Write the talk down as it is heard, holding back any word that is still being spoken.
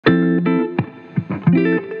Hi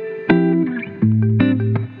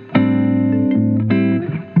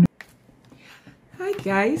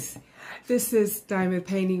guys, this is Diamond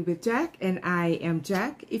Painting with Jack, and I am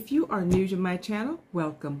Jack. If you are new to my channel,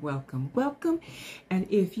 welcome, welcome, welcome. And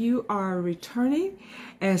if you are returning,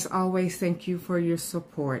 as always, thank you for your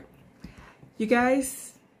support. You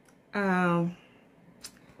guys, you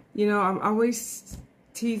know, I'm always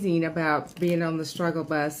teasing about being on the struggle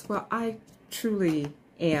bus. Well, I truly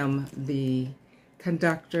am the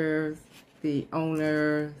conductor, the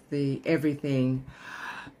owner, the everything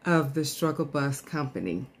of the struggle bus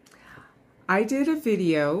company. I did a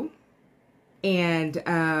video and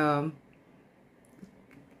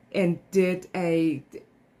did a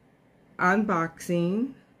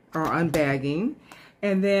unboxing or unbagging,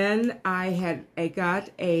 and then I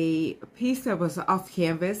got a piece that was off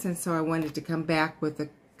canvas, and so I wanted to come back with a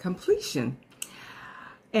completion.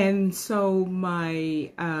 And so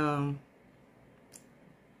my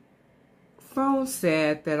phone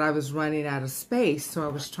said that I was running out of space, so I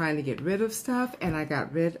was trying to get rid of stuff, and I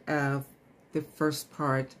got rid of the first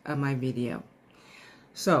part of my video.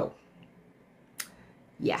 So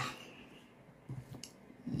yeah.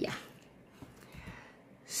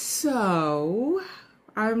 So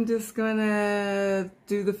I'm just gonna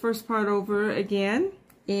do the first part over again,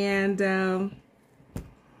 and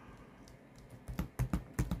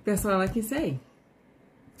that's all I can say.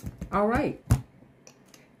 All right,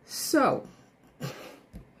 so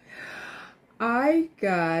I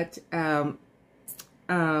got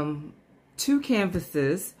two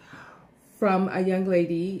canvases from a young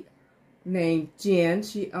lady named Jen.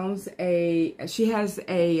 She has a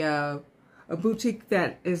boutique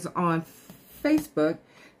that is on Facebook,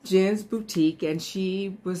 Jen's Boutique, and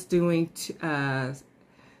she was doing some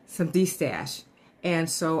de-stash, and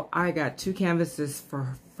so I got two canvases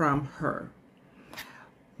from her.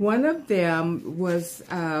 One of them was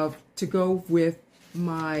to go with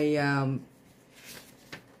my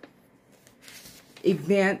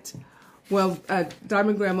event, well,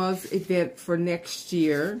 Diamond Grandma's event for next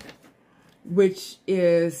year, which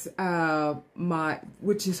is hers,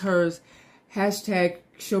 hashtag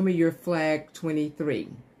Show Me Your Flag 23,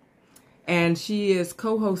 and she is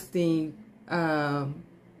co-hosting.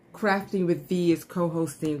 Crafting with V is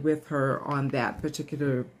co-hosting with her on that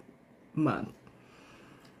particular month.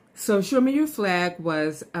 So Show Me Your Flag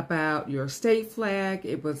was about your state flag.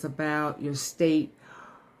 It was about your state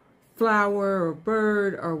flower or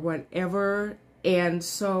bird or whatever. And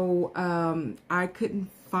so I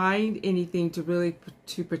couldn't find anything to really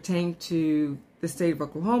pertain to the state of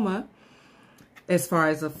Oklahoma as far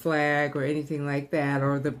as a flag or anything like that,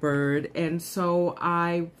 or the bird. And so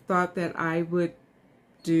I thought that I would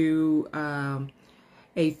do a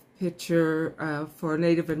picture for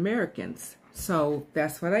Native Americans. So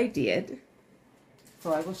that's what I did.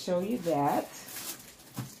 So I will show you that.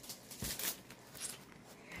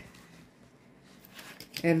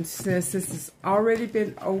 And since this has already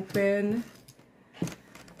been open,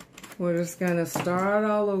 we're just going to start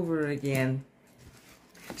all over again.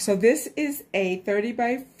 So this is a 30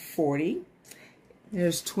 by 40.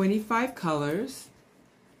 There's 25 colors.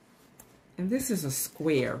 And this is a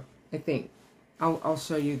square, I think. I'll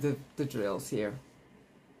show you the drills here.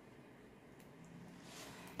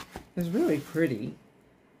 It's really pretty.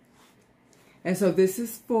 And so this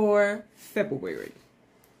is for February.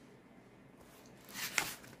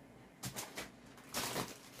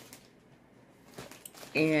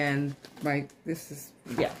 And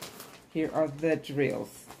here are the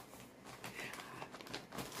drills.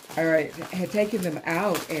 All right, I had taken them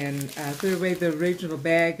out and threw away the original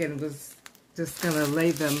bag and was just gonna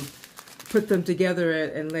put them together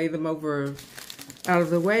and lay them over out of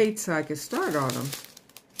the way so I could start on them.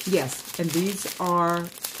 Yes, and these are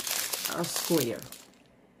a square,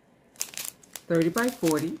 30 by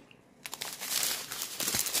 40.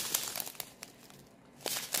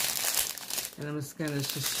 And I'm just gonna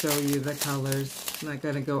show you the colors. I'm not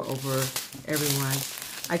gonna go over everyone.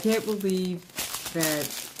 I can't believe that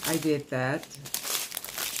I did that.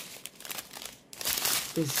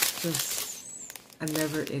 It's just a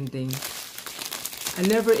never-ending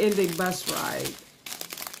bus ride.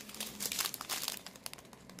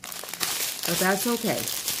 But that's okay.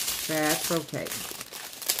 That's okay.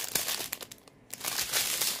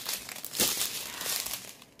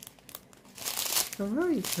 So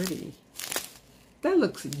really pretty. That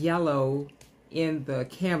looks yellow in the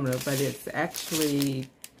camera, but it's actually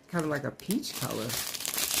kind of like a peach color.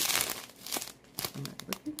 Am I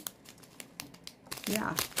looking?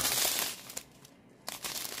 Yeah.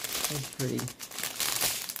 That's pretty.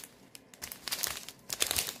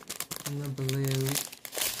 And the blue.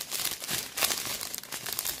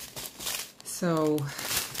 So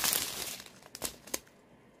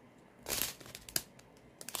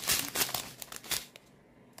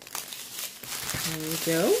there you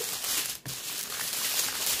go.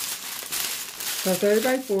 So 30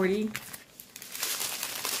 by 40.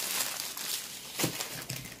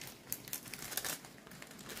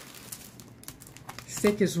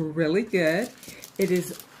 Stick is really good. It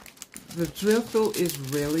is, the drill fill is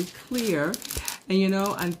really clear. And you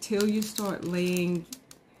know, until you start laying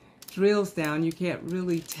drills down, you can't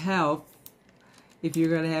really tell if you're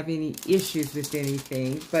going to have any issues with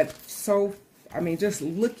anything. But so, I mean, just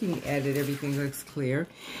looking at it, everything looks clear.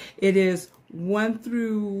 It is 1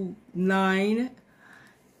 through 9,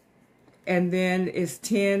 and then it's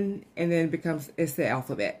 10, and then it's the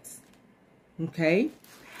alphabets. Okay?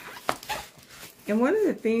 And one of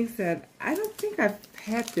the things that, I don't think I've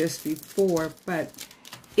had this before, but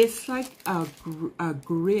it's like a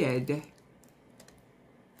grid.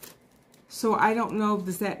 So I don't know,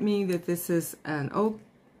 does that mean that this is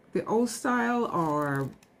the old style or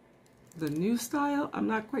the new style? I'm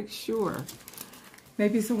not quite sure.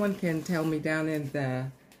 Maybe someone can tell me down in the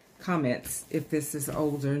comments if this is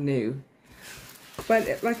old or new.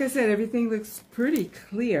 But like I said, everything looks pretty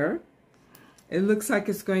clear. It looks like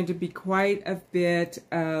it's going to be quite a bit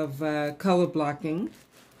of color blocking.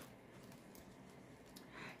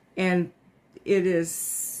 And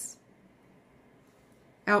it's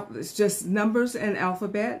just numbers and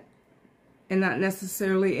alphabet, and not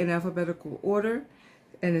necessarily in alphabetical order.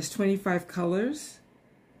 And it's 25 colors.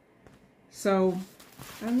 So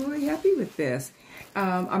I'm really happy with this.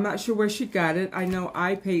 I'm not sure where she got it. I know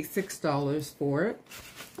I paid $6 for it.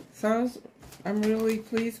 So I'm really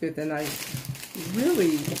pleased with it. And I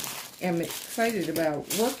really am excited about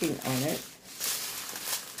working on it.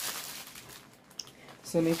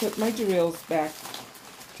 So let me put my drills back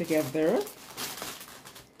together.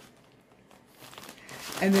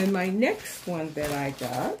 And then my next one that I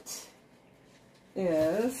got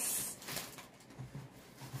is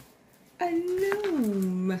a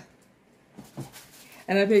gnome.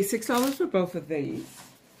 And I paid $6 for both of these.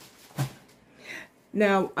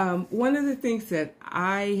 Now, one of the things that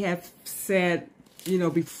I have said, you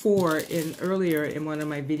know, before earlier in one of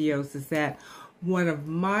my videos is that one of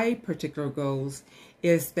my particular goals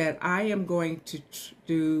is that I am going to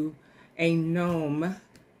do a gnome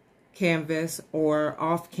canvas or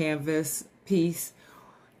off canvas piece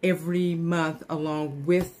every month along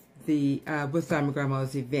with the with Diamond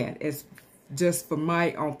Grandma's event. It's just for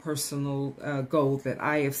my own personal goal that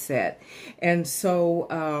I have set. And so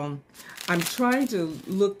I'm trying to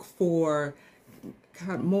look for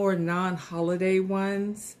kind of more non-holiday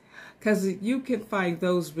ones, because you can find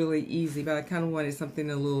those really easy, but I kind of wanted something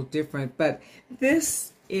a little different. But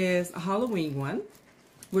this is a Halloween one,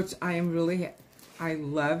 which I am really, I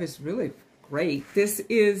love. It's really great. This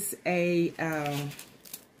is a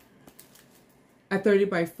 30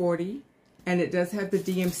 by 40, and it does have the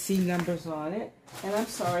DMC numbers on it. And I'm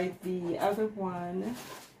sorry, the other one,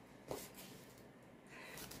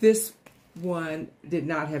 this one did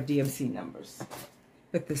not have DMC numbers,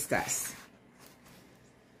 but this does.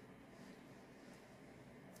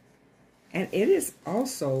 And it is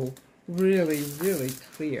also really, really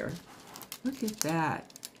clear. Look at that.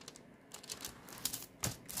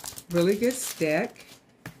 Really good stick.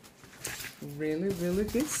 Really, really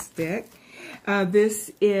good stick. This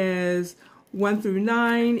is 1 through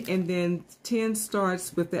 9, and then 10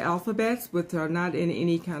 starts with the alphabets, which are not in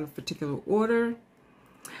any kind of particular order.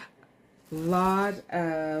 Lot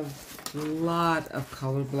of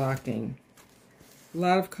color blocking.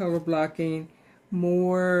 Lot of color blocking.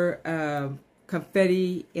 More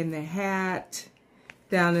confetti in the hat.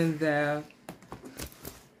 Down in the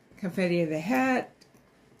confetti in the hat.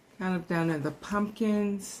 Kind of down in the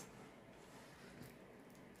pumpkins.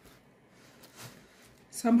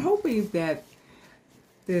 So I'm hoping that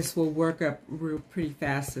this will work up pretty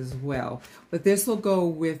fast as well. But this will go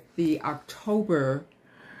with the October.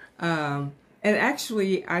 And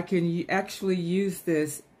actually, I can actually use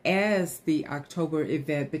this as the October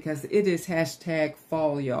event because it is hashtag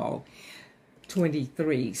fall, y'all,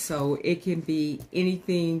 23. So it can be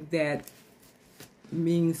anything that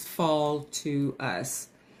means fall to us.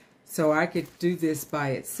 So I could do this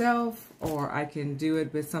by itself, or I can do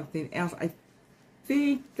it with something else. I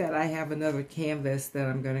think that I have another canvas that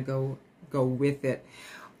I'm going to go with it.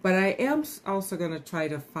 But I am also going to try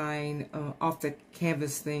to find off the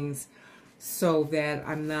canvas things so that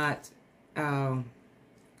I'm not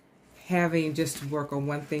having just to work on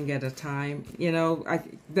one thing at a time, you know,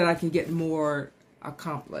 that I can get more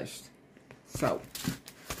accomplished. So,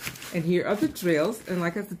 and here are the drills. And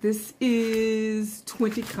like I said, this is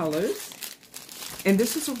 20 colors. And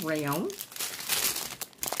this is a round.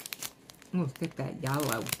 Oh, look at that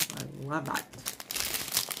yellow. I love it.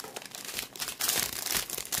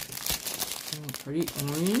 Pretty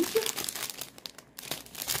orange.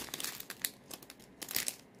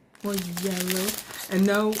 Or yellow. And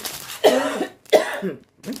no,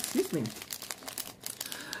 excuse me,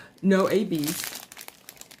 no ABs.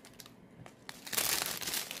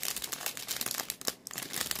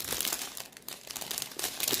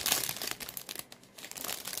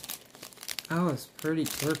 Oh, it's pretty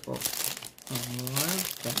purple. I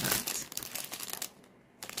love that.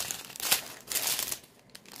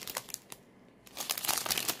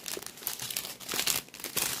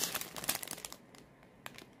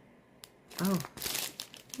 Oh,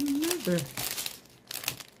 another.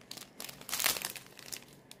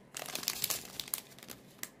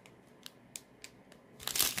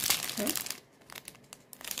 Okay.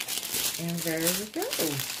 And there we go.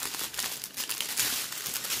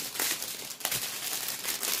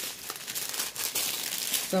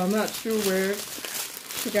 So I'm not sure where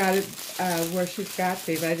she got it, where she got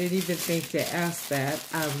these. I didn't even think to ask that.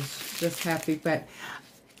 I was just happy. But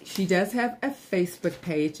she does have a Facebook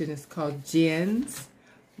page, and it's called Jen's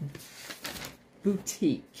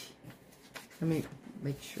Boutique. Let me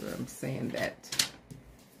make sure I'm saying that.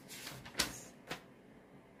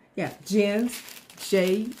 Yeah, Jen's,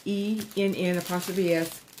 JENN''S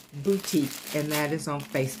Boutique, and that is on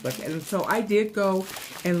Facebook. And so I did go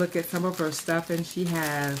and look at some of her stuff, and she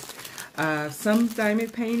has some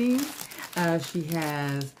diamond paintings. She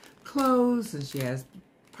has clothes, and she has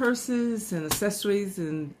purses and accessories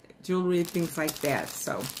and jewelry and things like that.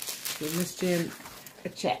 So give Miss Jen a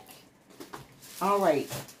check. All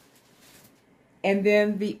right. And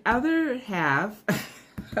then the other half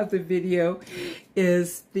of the video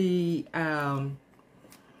is the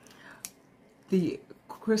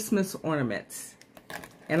Christmas ornaments,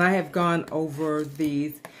 and I have gone over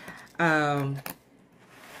these. I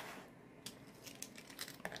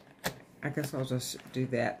guess I'll just do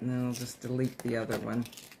that, and then I'll just delete the other one.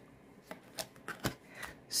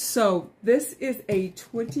 So this is a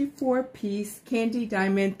 24-piece candy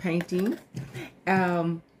diamond painting,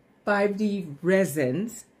 5D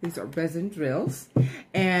resins. These are resin drills,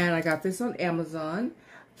 and I got this on Amazon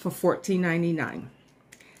for $14.99.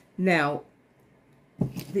 Now,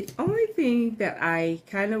 the only thing that I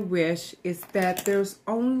kind of wish is that there's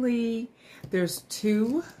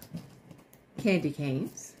two candy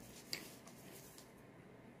canes,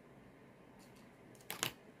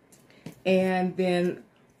 and then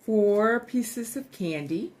 4 pieces of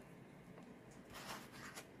candy,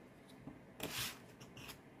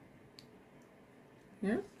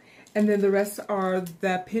 yeah, and then the rest are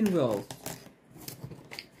the pinwheels.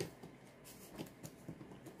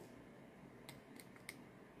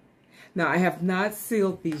 Now, I have not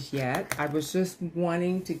sealed these yet. I was just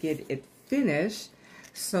wanting to get it finished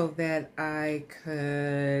so that I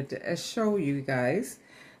could show you guys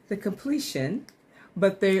the completion.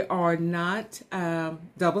 But they are not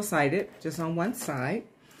double-sided, just on one side.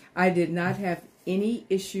 I did not have any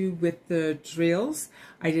issue with the drills.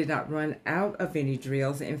 I did not run out of any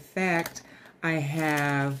drills. In fact, I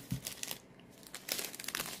have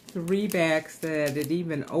 3 bags that I didn't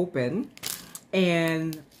even open.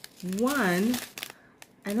 And one,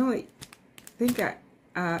 I don't think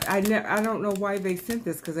I don't know why they sent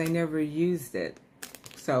this, because I never used it,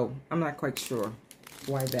 so I'm not quite sure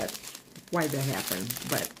why that happened.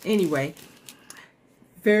 But anyway,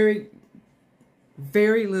 very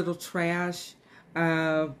little trash.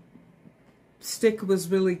 Stick was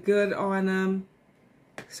really good on them,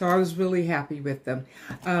 so I was really happy with them.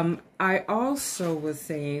 I also was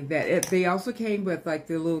saying that they also came with like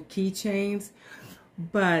the little keychains.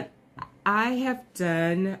 But I have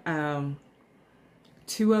done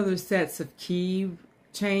 2 other sets of key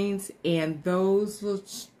chains, and those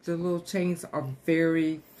the little chains are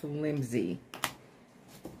very flimsy.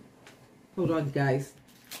 Hold on, guys.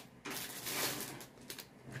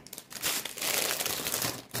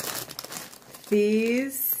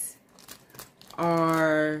 These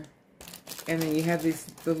are, and then you have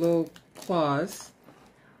the little claws,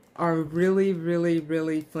 are really, really,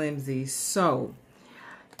 really flimsy. So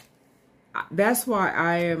that's why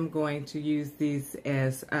I am going to use these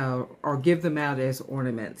as, or give them out as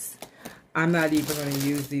ornaments. I'm not even going to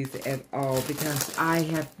use these at all, because I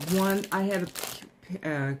had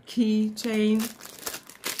a key chain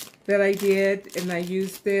that I did, and I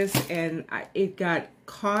used this, and it got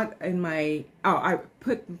caught in my, I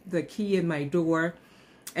put the key in my door,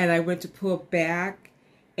 and I went to pull back,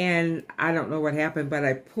 and I don't know what happened, but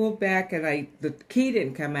I pulled back, and the key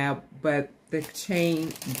didn't come out, but the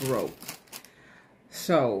chain broke.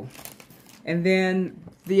 So, and then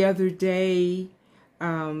the other day,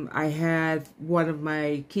 I had one of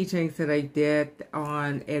my keychains that I did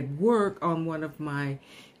at work on one of my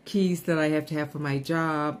keys that I have to have for my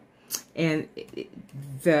job. And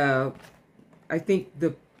I think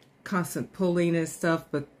the constant pulling and stuff,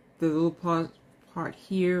 but the little part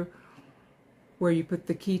here where you put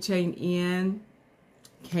the keychain in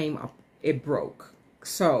came up, it broke.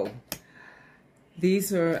 So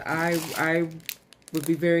these are, I would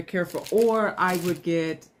be very careful, or I would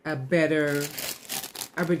get better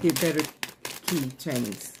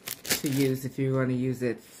keychains to use if you're going to use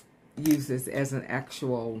this as an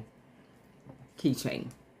actual keychain.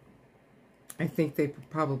 I think they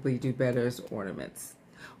probably do better as ornaments,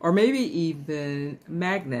 or maybe even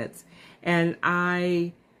magnets. And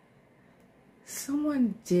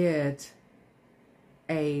someone did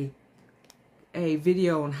a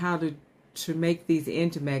video on how to make these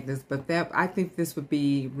into magnets, but I think this would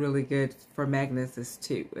be really good for magnets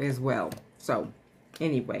as well. So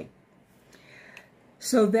anyway,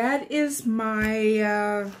 so that is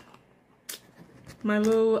my my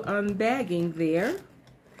little unbagging there.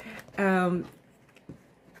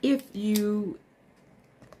 If you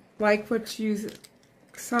like what you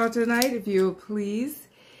saw tonight, if you will please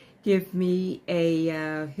give me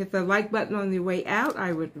a hit the like button on the way out.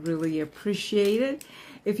 I would really appreciate it.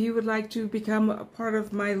 If you would like to become a part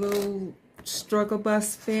of my little struggle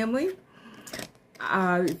bus family,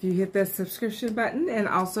 if you hit that subscription button and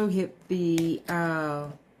also hit the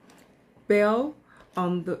bell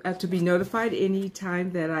on to be notified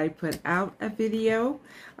anytime that I put out a video,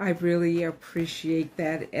 I really appreciate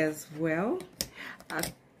that as well.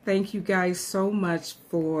 Thank you guys so much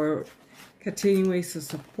for continuing to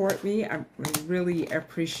support me. I really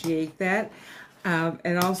appreciate that.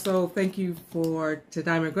 And also thank you to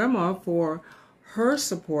Diamond Grandma for her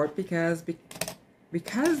support, because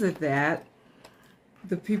of that,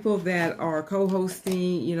 the people that are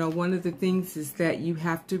co-hosting, you know, one of the things is that you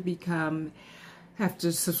have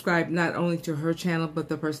to subscribe not only to her channel, but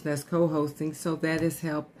the person that's co-hosting. So that has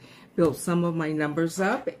helped build some of my numbers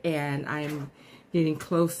up, and I'm getting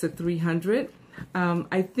close to 300.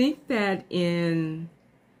 I think that in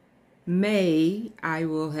May, I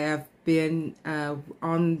will have been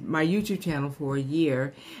on my YouTube channel for a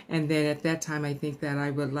year, and then at that time I think that I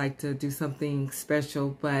would like to do something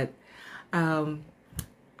special. But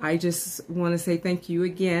I just want to say thank you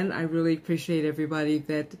again. I really appreciate everybody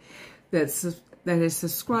that has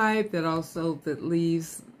subscribed, that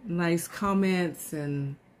leaves nice comments,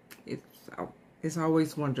 and it's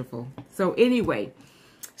always wonderful. So anyway,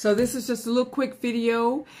 so this is just a little quick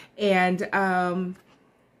video, and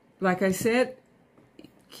like I said,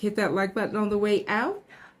 hit that like button on the way out.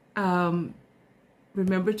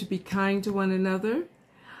 Remember to be kind to one another.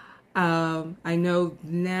 I know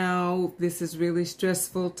now this is really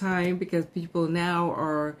stressful time because people now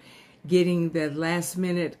are getting the last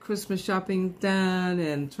minute Christmas shopping done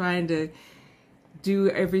and trying to do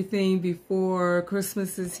everything before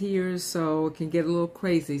Christmas is here, so it can get a little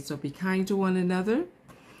crazy. So be kind to one another,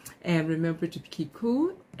 and remember to keep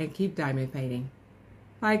cool and keep diamond painting.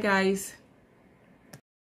 Bye guys.